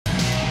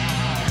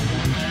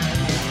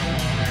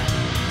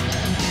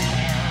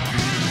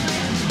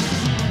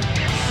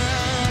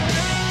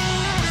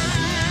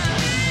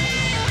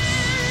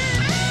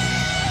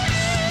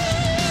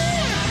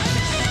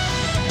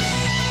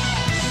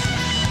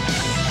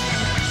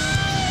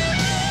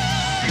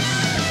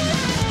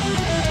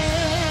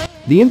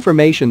The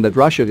information that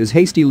Russia is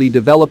hastily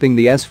developing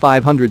the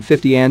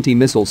S-550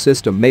 anti-missile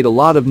system made a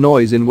lot of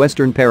noise in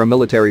Western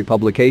paramilitary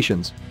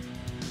publications.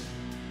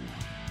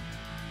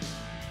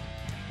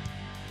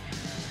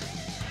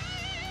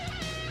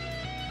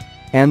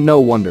 And no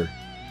wonder.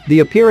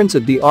 The appearance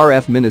at the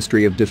RF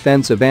Ministry of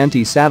Defense of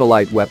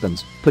anti-satellite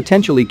weapons,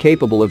 potentially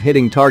capable of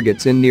hitting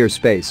targets in near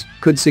space,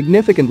 could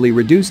significantly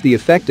reduce the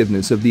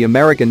effectiveness of the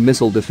American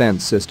missile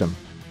defense system.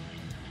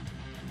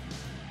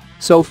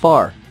 So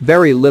far,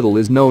 very little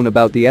is known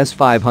about the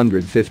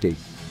S-550.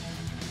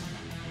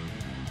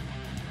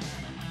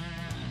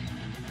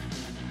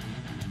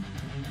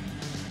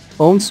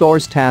 Own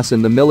source TASS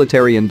in the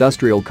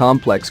military-industrial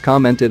complex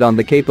commented on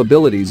the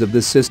capabilities of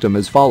this system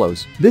as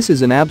follows: "This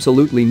is an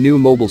absolutely new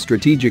mobile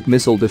strategic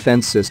missile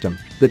defense system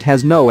that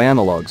has no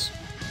analogues.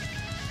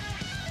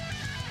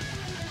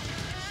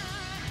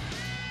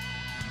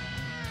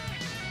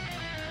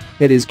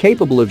 It is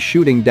capable of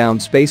shooting down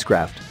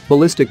spacecraft,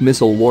 ballistic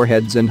missile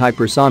warheads and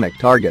hypersonic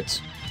targets.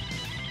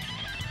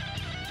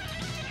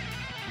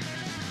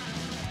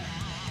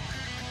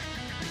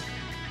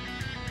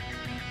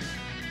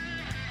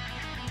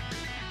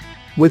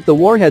 With the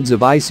warheads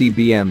of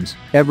ICBMs,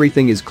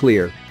 everything is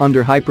clear.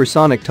 Under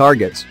hypersonic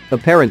targets,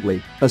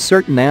 apparently, a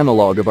certain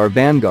analog of our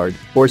Vanguard,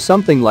 or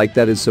something like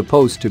that is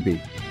supposed to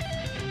be.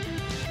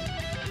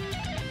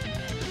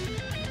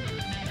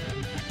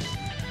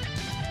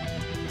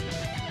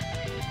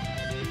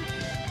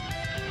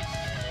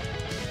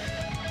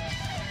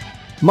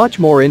 Much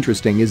more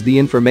interesting is the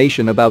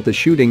information about the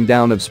shooting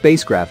down of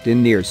spacecraft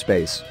in near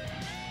space.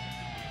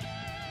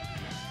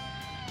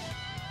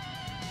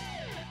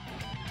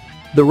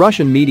 The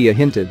Russian media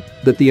hinted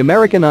that the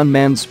American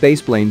unmanned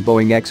spaceplane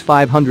Boeing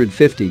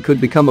X-550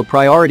 could become a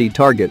priority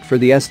target for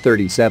the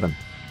S-37.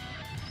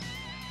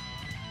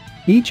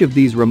 Each of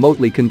these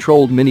remotely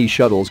controlled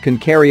mini-shuttles can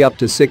carry up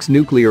to 6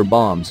 nuclear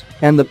bombs,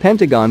 and the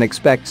Pentagon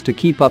expects to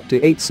keep up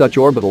to 8 such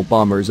orbital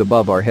bombers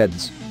above our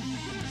heads.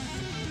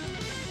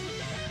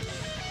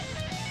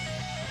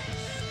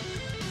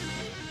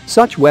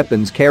 Such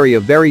weapons carry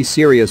a very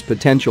serious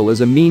potential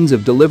as a means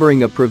of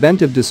delivering a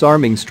preventive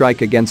disarming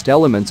strike against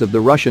elements of the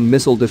Russian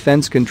Missile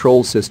Defense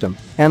Control System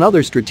and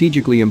other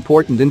strategically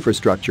important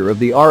infrastructure of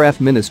the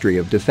RF Ministry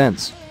of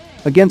Defense.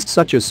 Against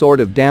such a sword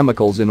of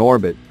Damocles in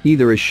orbit,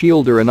 either a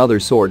shield or another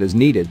sword is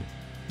needed.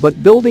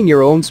 But building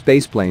your own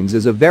spaceplanes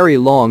is a very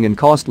long and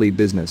costly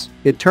business.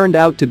 It turned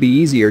out to be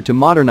easier to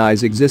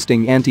modernize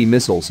existing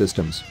anti-missile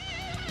systems.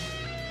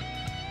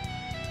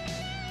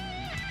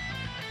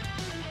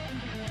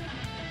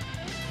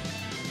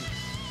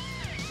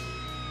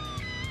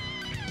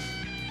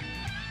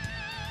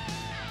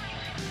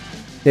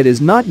 It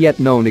is not yet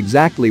known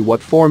exactly what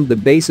formed the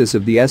basis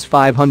of the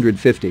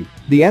S-550,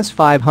 the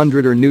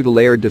S-500 or Noodle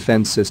air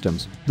defense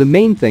systems. The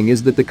main thing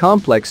is that the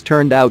complex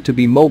turned out to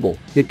be mobile.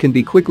 It can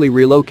be quickly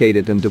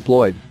relocated and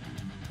deployed.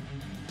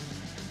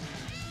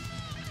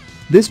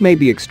 This may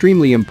be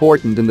extremely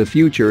important in the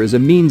future as a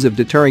means of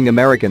deterring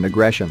American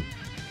aggression.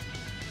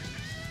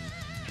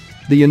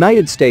 The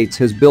United States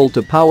has built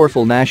a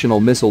powerful national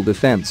missile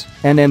defense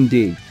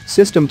 (NMD)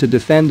 system to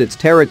defend its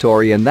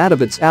territory and that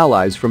of its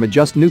allies from a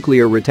just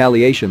nuclear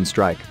retaliation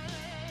strike.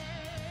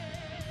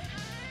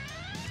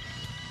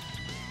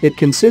 It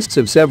consists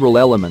of several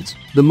elements,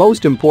 the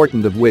most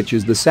important of which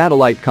is the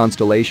satellite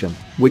constellation,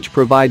 which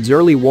provides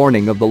early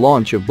warning of the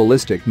launch of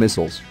ballistic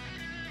missiles.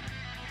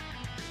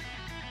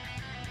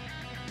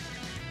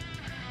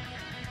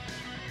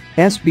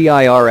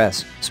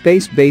 SBIRS,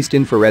 Space-Based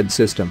Infrared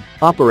System,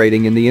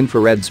 operating in the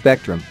infrared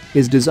spectrum,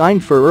 is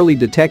designed for early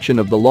detection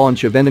of the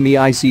launch of enemy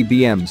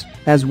ICBMs,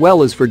 as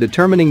well as for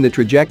determining the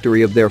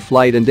trajectory of their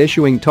flight and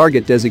issuing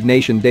target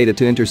designation data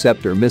to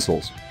interceptor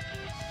missiles.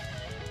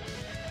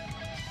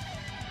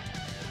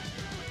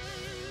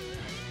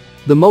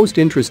 The most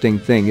interesting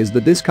thing is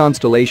that this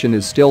constellation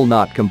is still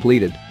not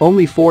completed.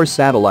 Only 4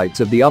 satellites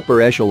of the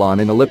upper echelon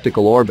in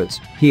elliptical orbits,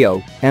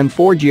 (HEO), and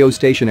 4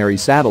 geostationary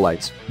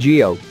satellites,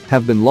 (GEO),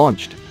 have been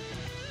launched.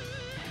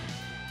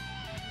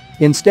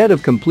 Instead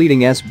of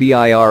completing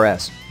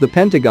SBIRS, the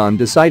Pentagon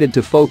decided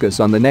to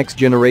focus on the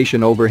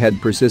next-generation overhead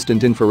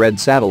persistent infrared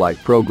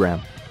satellite program.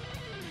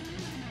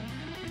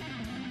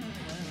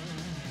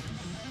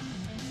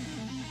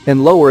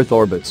 In low Earth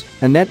orbits,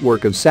 a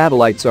network of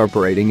satellites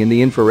operating in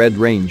the infrared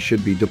range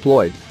should be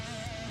deployed.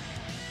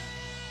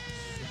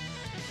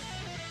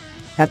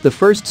 At the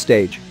first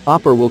stage,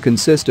 OPER will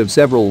consist of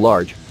several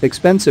large,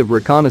 expensive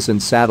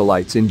reconnaissance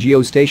satellites in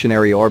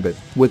geostationary orbit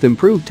with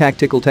improved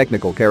tactical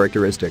technical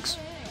characteristics.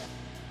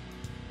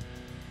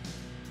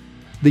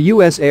 The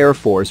U.S. Air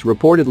Force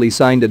reportedly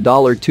signed a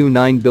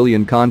 $29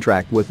 billion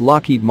contract with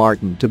Lockheed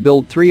Martin to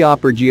build 3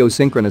 OPER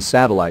geosynchronous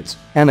satellites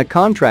and a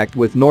contract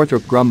with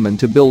Northrop Grumman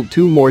to build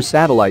 2 more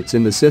satellites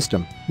in the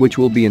system, which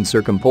will be in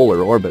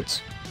circumpolar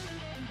orbits.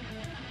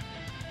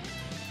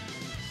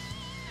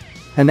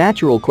 A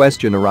natural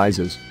question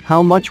arises: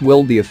 how much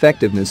will the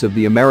effectiveness of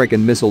the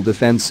American missile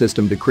defense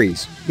system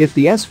decrease if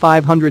the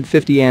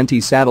S-550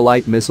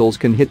 anti-satellite missiles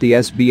can hit the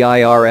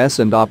SBIRS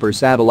and OPER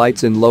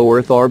satellites in low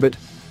Earth orbit?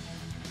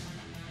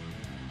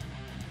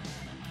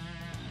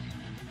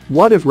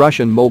 What if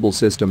Russian mobile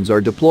systems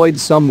are deployed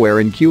somewhere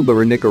in Cuba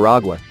or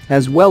Nicaragua,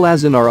 as well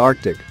as in our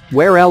Arctic,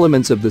 where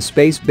elements of the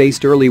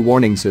space-based early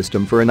warning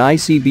system for an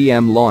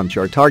ICBM launch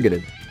are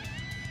targeted?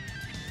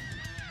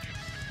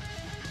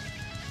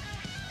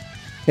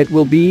 It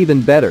will be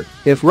even better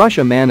if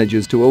Russia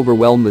manages to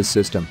overwhelm this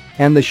system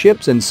and the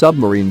ships and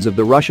submarines of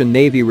the Russian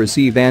Navy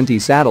receive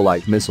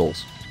anti-satellite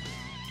missiles.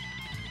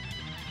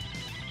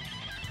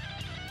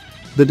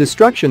 The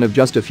destruction of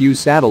just a few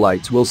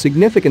satellites will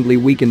significantly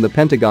weaken the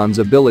Pentagon's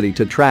ability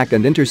to track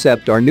and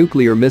intercept our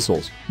nuclear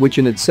missiles, which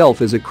in itself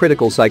is a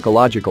critical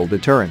psychological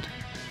deterrent.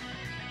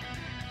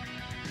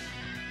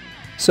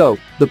 So,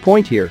 the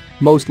point here,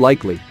 most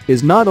likely,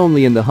 is not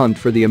only in the hunt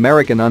for the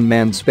American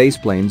unmanned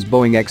spaceplanes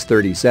Boeing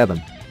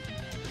X-37.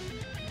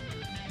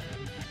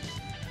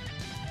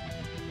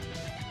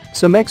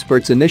 Some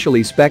experts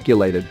initially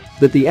speculated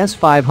that the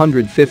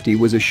S-550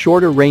 was a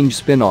shorter-range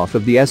spin-off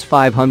of the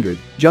S-500,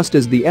 just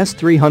as the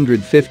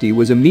S-350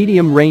 was a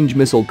medium-range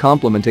missile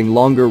complementing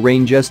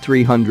longer-range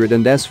S-300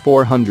 and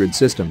S-400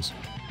 systems.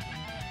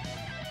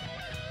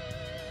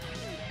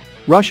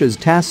 Russia's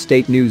TASS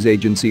state news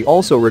agency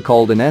also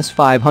recalled an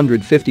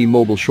S-550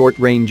 mobile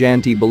short-range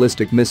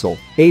anti-ballistic missile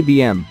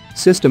 (ABM)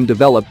 system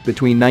developed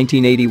between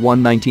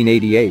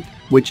 1981-1988,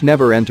 which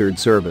never entered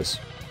service.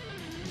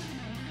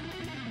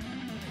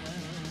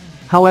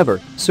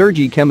 However,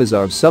 Sergei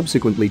Chemezov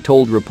subsequently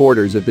told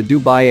reporters at the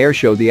Dubai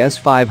Airshow the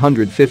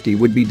S-550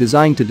 would be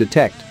designed to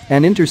detect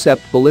and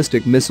intercept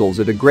ballistic missiles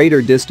at a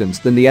greater distance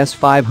than the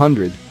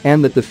S-500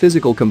 and that the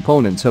physical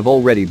components have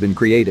already been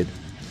created.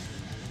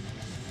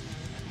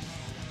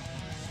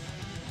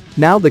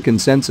 Now the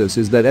consensus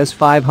is that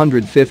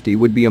S-550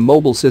 would be a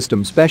mobile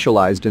system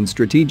specialized in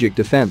strategic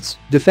defense,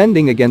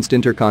 defending against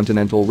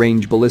intercontinental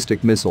range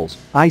ballistic missiles,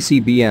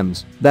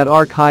 ICBMs, that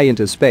arc high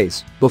into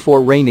space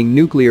before raining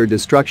nuclear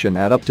destruction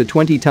at up to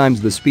 20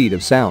 times the speed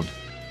of sound.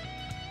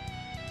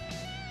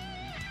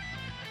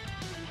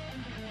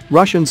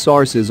 Russian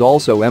sources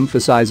also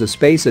emphasize a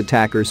space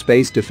attacker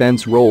space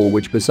defense role,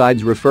 which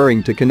besides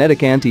referring to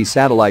kinetic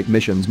anti-satellite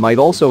missions might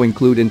also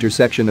include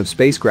interception of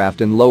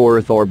spacecraft in low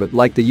Earth orbit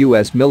like the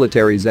US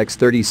military's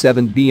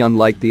X-37B.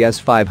 Unlike the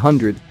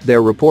S-500,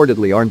 there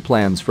reportedly aren't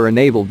plans for a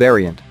naval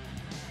variant.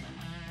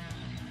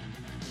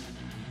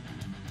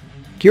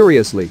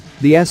 Curiously,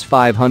 the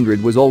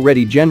S-500 was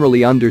already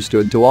generally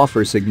understood to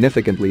offer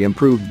significantly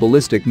improved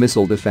ballistic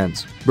missile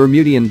defense,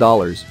 Bermudian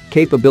dollars,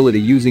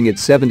 capability using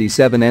its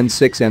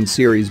 77N6N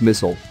series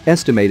missile,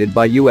 estimated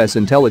by US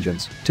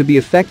intelligence to be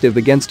effective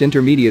against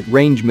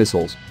intermediate-range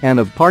missiles, and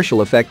of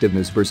partial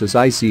effectiveness versus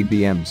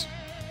ICBMs.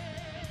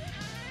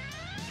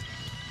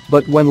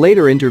 But when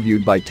later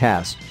interviewed by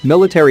TASS,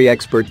 military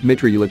expert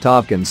Dmitry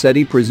Litovkin said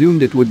he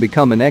presumed it would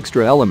become an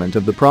extra element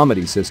of the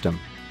Promety system.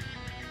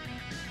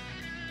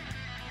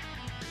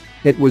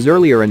 It was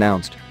earlier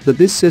announced that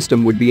this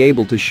system would be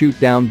able to shoot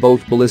down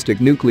both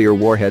ballistic nuclear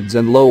warheads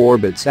and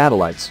low-orbit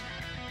satellites.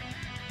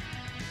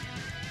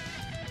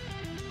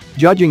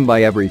 Judging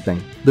by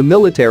everything, the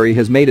military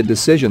has made a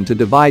decision to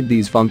divide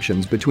these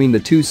functions between the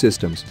two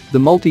systems. The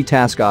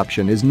multitask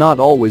option is not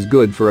always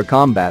good for a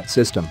combat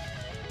system.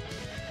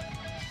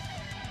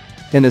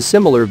 In a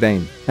similar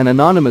vein, an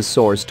anonymous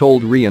source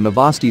told RIA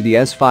Novosti the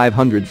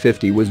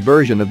S-550 was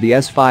version of the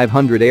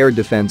S-500 air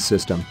defense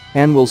system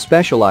and will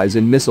specialize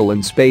in missile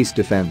and space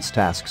defense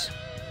tasks.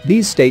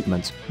 These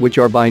statements, which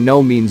are by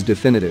no means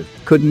definitive,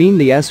 could mean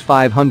the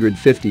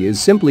S-550 is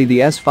simply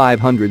the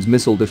S-500's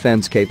missile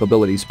defense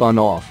capability spun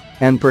off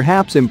and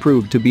perhaps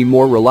improved to be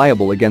more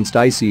reliable against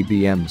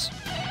ICBMs.